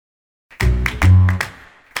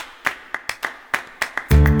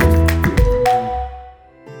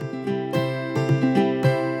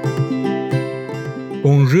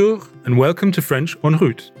and welcome to French en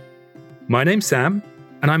route. My name's Sam,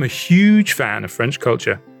 and I'm a huge fan of French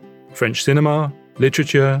culture, French cinema,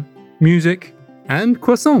 literature, music, and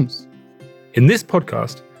croissants. In this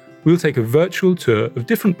podcast, we'll take a virtual tour of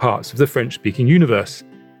different parts of the French-speaking universe.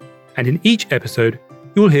 And in each episode,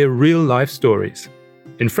 you'll hear real-life stories.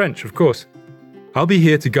 In French, of course. I'll be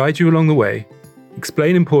here to guide you along the way,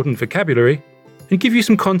 explain important vocabulary, and give you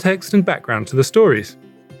some context and background to the stories.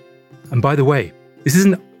 And by the way, this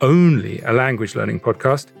isn't only a language learning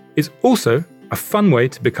podcast, it's also a fun way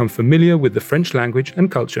to become familiar with the French language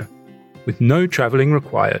and culture, with no travelling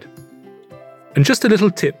required. And just a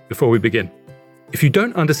little tip before we begin. If you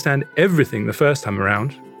don't understand everything the first time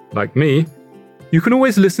around, like me, you can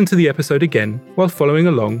always listen to the episode again while following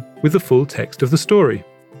along with the full text of the story.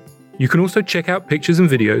 You can also check out pictures and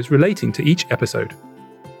videos relating to each episode.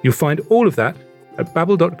 You'll find all of that at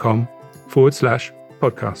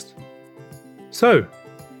babbel.com/podcast. So,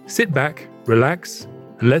 sit back, relax,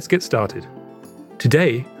 and let's get started.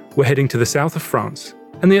 Today, we're heading to the south of France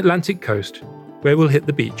and the Atlantic coast, where we'll hit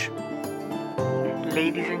the beach.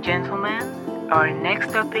 Ladies and gentlemen, our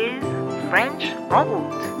next stop is French en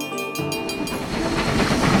route.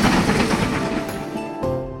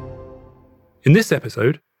 In this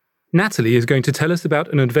episode, Natalie is going to tell us about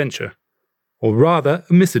an adventure, or rather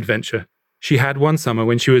a misadventure, she had one summer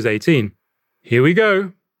when she was 18. Here we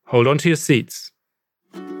go. Hold on to your seats.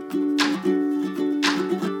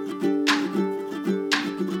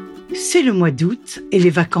 C'est le mois d'août et les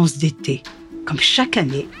vacances d'été. Comme chaque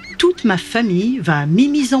année, toute ma famille va à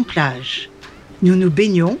Mimizan-Plage. Nous nous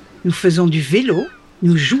baignons, nous faisons du vélo,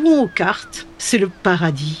 nous jouons aux cartes, c'est le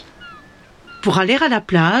paradis. Pour aller à la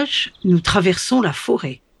plage, nous traversons la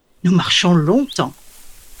forêt. Nous marchons longtemps.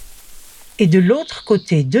 Et de l'autre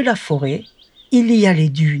côté de la forêt, il y a les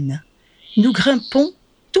dunes. Nous grimpons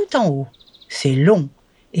tout en haut. C'est long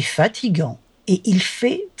et fatigant et il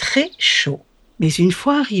fait très chaud. Mais une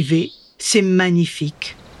fois arrivés, c'est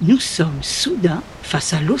magnifique. Nous sommes soudain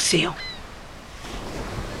face à l'océan.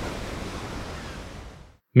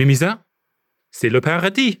 Mimizan? C'est le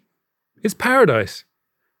paradis. It's paradise.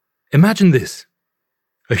 Imagine this.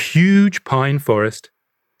 A huge pine forest,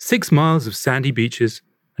 6 miles of sandy beaches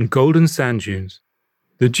and golden sand dunes.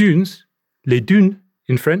 The dunes, les dunes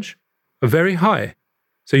in French, are very high,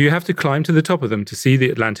 so you have to climb to the top of them to see the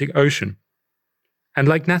Atlantic Ocean. And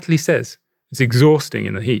like Natalie says, it's exhausting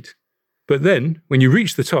in the heat. But then, when you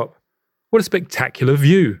reach the top, what a spectacular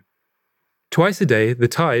view! Twice a day, the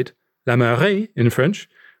tide, la marée in French,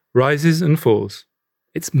 rises and falls.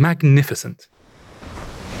 It's magnificent.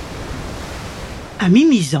 À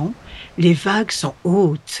Mimizan, les vagues sont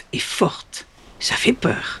hautes et fortes. Ça fait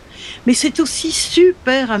peur, mais c'est aussi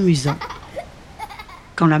super amusant.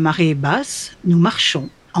 Quand la marée est basse, nous marchons,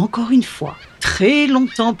 encore une fois, très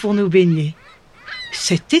longtemps pour nous baigner.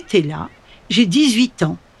 Cet été-là, j'ai 18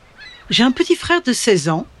 ans. J'ai un petit frère de 16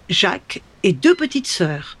 ans, Jacques, et 2 petites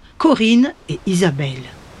sœurs, Corinne et Isabelle.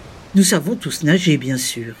 Nous savons tous nager, bien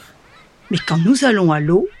sûr. Mais quand nous allons à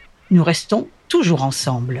l'eau, nous restons toujours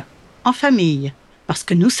ensemble, en famille, parce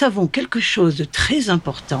que nous savons quelque chose de très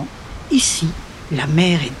important. Ici, la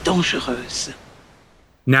mer est dangereuse.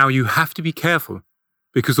 Now you have to be careful,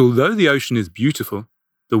 because although the ocean is beautiful,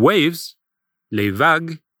 the waves, les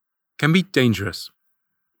vagues, can be dangerous.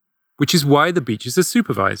 Which is why the beaches are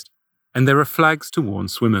supervised, and there are flags to warn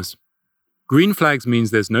swimmers. Green flags means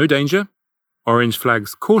there's no danger, orange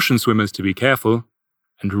flags caution swimmers to be careful,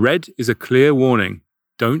 and red is a clear warning,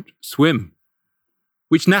 don't swim.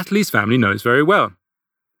 Which Natalie's family knows very well.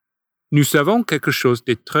 Nous savons quelque chose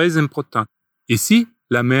de très important. Ici,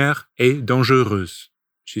 la mer est dangereuse,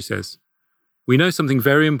 she says. We know something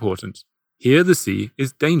very important. Here the sea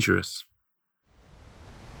is dangerous.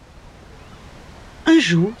 Un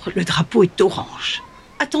jour, le drapeau est orange.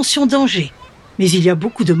 Attention, danger. Mais il y a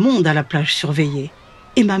beaucoup de monde à la plage surveillée.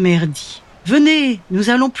 Et ma mère dit « Venez, nous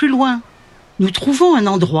allons plus loin. » Nous trouvons un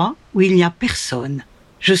endroit où il n'y a personne.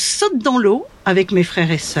 Je saute dans l'eau avec mes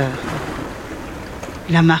frères et sœurs.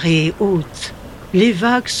 La marée est haute. Les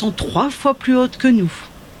vagues sont 3 fois plus hautes que nous.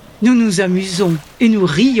 Nous nous amusons et nous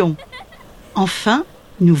rions. Enfin,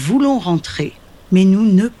 nous voulons rentrer, mais nous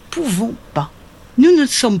ne pouvons pas. Nous ne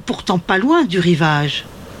sommes pourtant pas loin du rivage,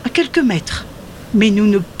 à quelques mètres, mais nous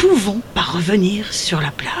ne pouvons pas revenir sur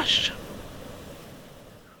la plage.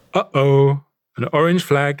 Uh-oh, an orange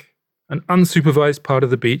flag, an unsupervised part of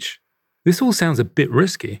the beach. This all sounds a bit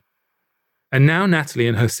risky. And now Natalie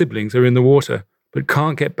and her siblings are in the water, but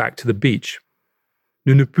can't get back to the beach.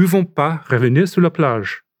 Nous ne pouvons pas revenir sur la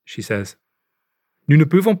plage, she says. Nous ne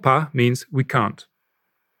pouvons pas means we can't.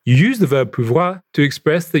 You use the verb pouvoir to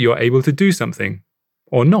express that you're able to do something,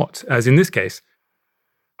 or not, as in this case.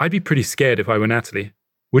 I'd be pretty scared if I were Natalie.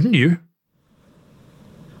 Wouldn't you?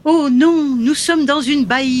 Oh non, nous sommes dans une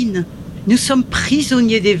baïne. Nous sommes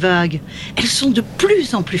prisonniers des vagues. Elles sont de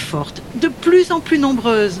plus en plus fortes, de plus en plus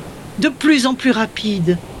nombreuses, de plus en plus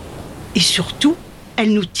rapides. Et surtout,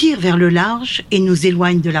 elles nous tirent vers le large et nous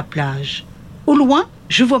éloignent de la plage. Au loin,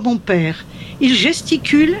 je vois mon père. Il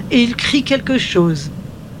gesticule et il crie quelque chose.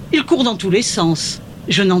 Il court dans tous les sens.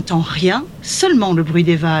 Je n'entends rien, seulement le bruit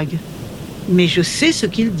des vagues. Mais je sais ce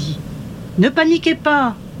qu'il dit. Ne paniquez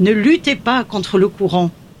pas, ne luttez pas contre le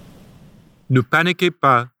courant. Ne paniquez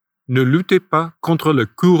pas. Ne luttez pas contre le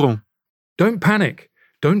courant. Don't panic.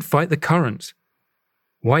 Don't fight the current.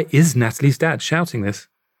 Why is Natalie's dad shouting this?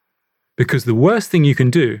 Because the worst thing you can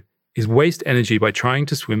do is waste energy by trying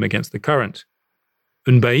to swim against the current.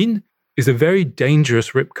 Une baïne is a very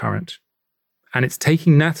dangerous rip current, and it's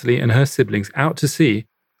taking Natalie and her siblings out to sea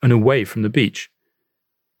and away from the beach.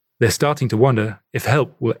 They're starting to wonder if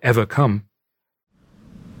help will ever come.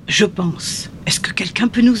 Je pense, est-ce que quelqu'un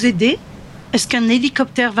peut nous aider? Est-ce qu'un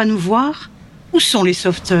hélicoptère va nous voir? Où sont les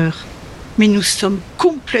sauveteurs? Mais nous sommes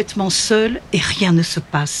complètement seuls et rien ne se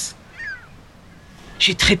passe.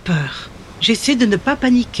 J'ai très peur. J'essaie de ne pas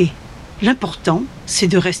paniquer. L'important, c'est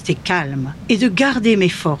de rester calme et de garder mes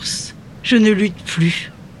forces. Je ne lutte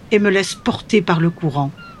plus et me laisse porter par le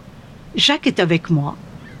courant. Jacques est avec moi.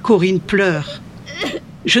 Corinne pleure.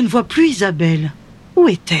 Je ne vois plus Isabelle. Où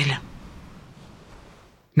est-elle?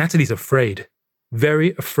 Natalie's afraid.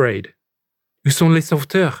 Very afraid. Où sont les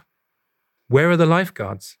sauveteurs? Where are the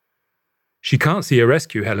lifeguards? She can't see a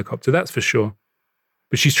rescue helicopter, that's for sure.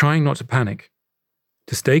 But she's trying not to panic,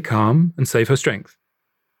 to stay calm and save her strength.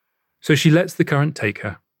 So she lets the current take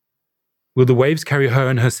her. Will the waves carry her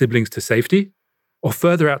and her siblings to safety? Or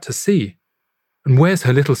further out to sea? And where's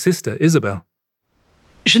her little sister, Isabelle?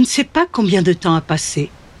 Je ne sais pas combien de temps a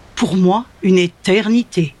passé. Pour moi, une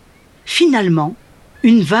éternité. Finalement,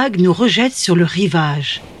 une vague nous rejette sur le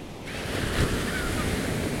rivage.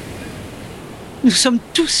 Nous sommes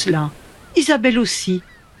tous là, Isabelle aussi,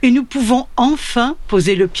 et nous pouvons enfin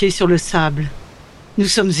poser le pied sur le sable. Nous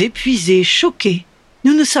sommes épuisés, choqués.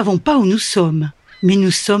 Nous ne savons pas où nous sommes, mais nous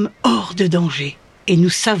sommes hors de danger. Et nous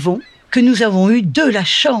savons que nous avons eu de la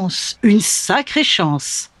chance, une sacrée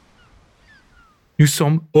chance. Nous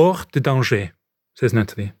sommes hors de danger, says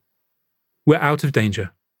Natalie. We're out of danger.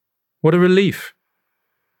 What a relief.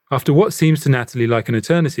 After what seems to Natalie like an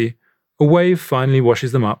eternity, a wave finally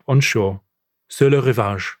washes them up on shore. Sur le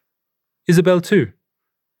rivage. Isabelle too.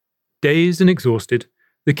 Dazed and exhausted,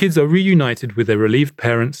 the kids are reunited with their relieved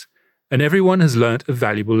parents, and everyone has learnt a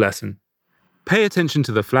valuable lesson. Pay attention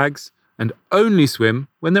to the flags and only swim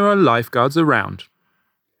when there are lifeguards around.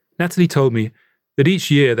 Natalie told me that each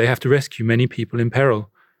year they have to rescue many people in peril.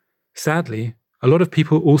 Sadly, a lot of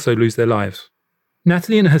people also lose their lives.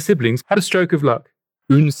 Natalie and her siblings had a stroke of luck.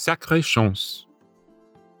 Une sacrée chance.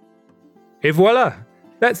 Et voilà!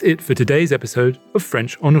 That's it for today's episode of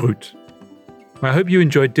French en route. I hope you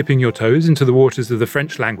enjoyed dipping your toes into the waters of the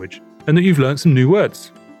French language and that you've learned some new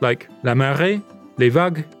words, like la marée, les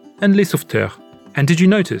vagues, and les sauveteurs. And did you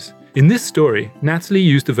notice, in this story, Natalie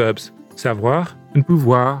used the verbs savoir and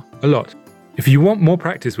pouvoir a lot. If you want more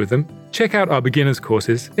practice with them, check out our beginners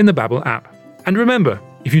courses in the Babbel app. And remember,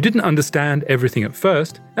 if you didn't understand everything at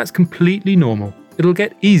first, that's completely normal. It'll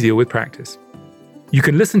get easier with practice. You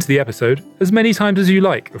can listen to the episode as many times as you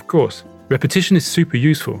like, of course. Repetition is super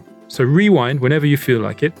useful, so rewind whenever you feel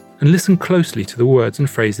like it and listen closely to the words and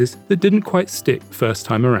phrases that didn't quite stick first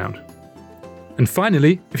time around. And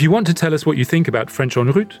finally, if you want to tell us what you think about French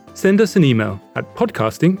en route, send us an email at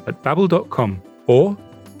podcasting@babbel.com or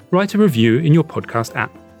write a review in your podcast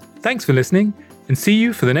app. Thanks for listening and see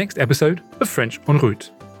you for the next episode of French en route.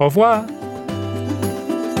 Au revoir!